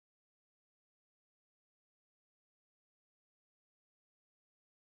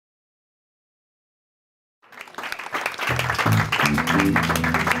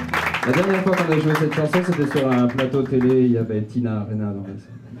La dernière fois qu'on a joué cette chanson, c'était sur un plateau télé, il y avait Tina Arena dans la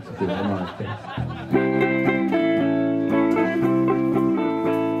scène. C'était vraiment la fête.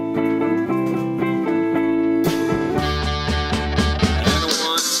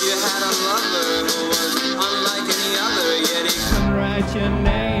 Your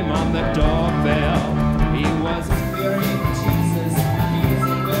name on the doorbell. He was fearing Jesus,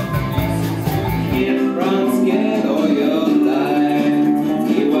 easy with the pieces. You can't run scared all your life.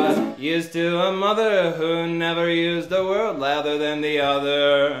 He was used to a mother who never used the world louder than the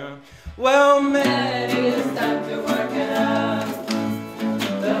other. Well, Mary is time to work it out.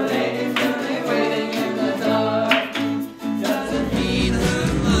 The lady's only waiting in the dark. Doesn't mean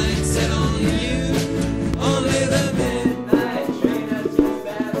her mind set on you. Only the midnight train has just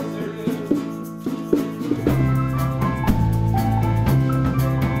passed through.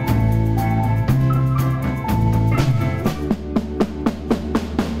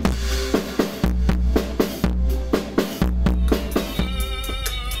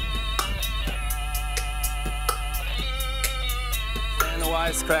 And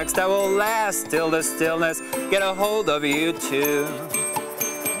wisecracks that will last till the stillness get a hold of you too.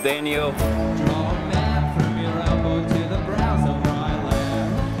 Then you'll draw a map from your elbow to the brows of my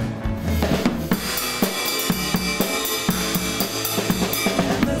land.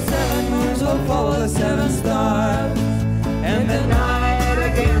 And the 7 moons will follow the 7 stars. And the night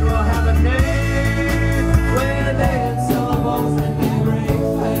again will have a name. With 8 syllables and it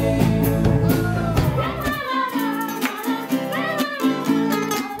brings pain.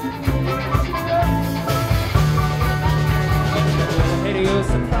 Hideous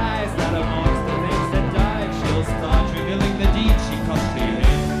surprise that amongst the things that died, she'll start revealing the deed she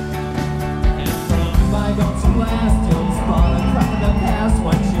concealed. And from bygones to last, you'll spot a crack in the past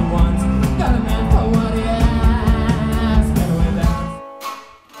when she once got a man for what he asked. And with that,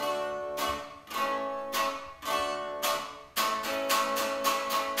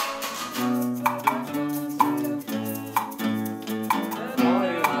 and all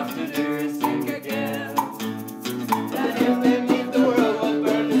you have to do is think again. And if they meet, the world will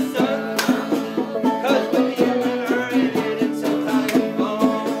burn to sun. 'Cause with you and her in it, it's a time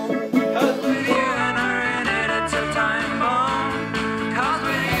bomb. 'Cause with you and her in it, it's a time bomb. 'Cause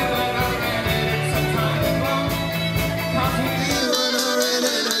with you and her in it, it's a time bomb. 'Cause with you and her in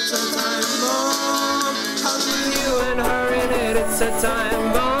it, it's a time bomb. 'Cause with you and her in it, it's a time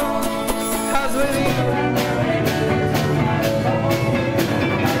bomb. 'Cause with you and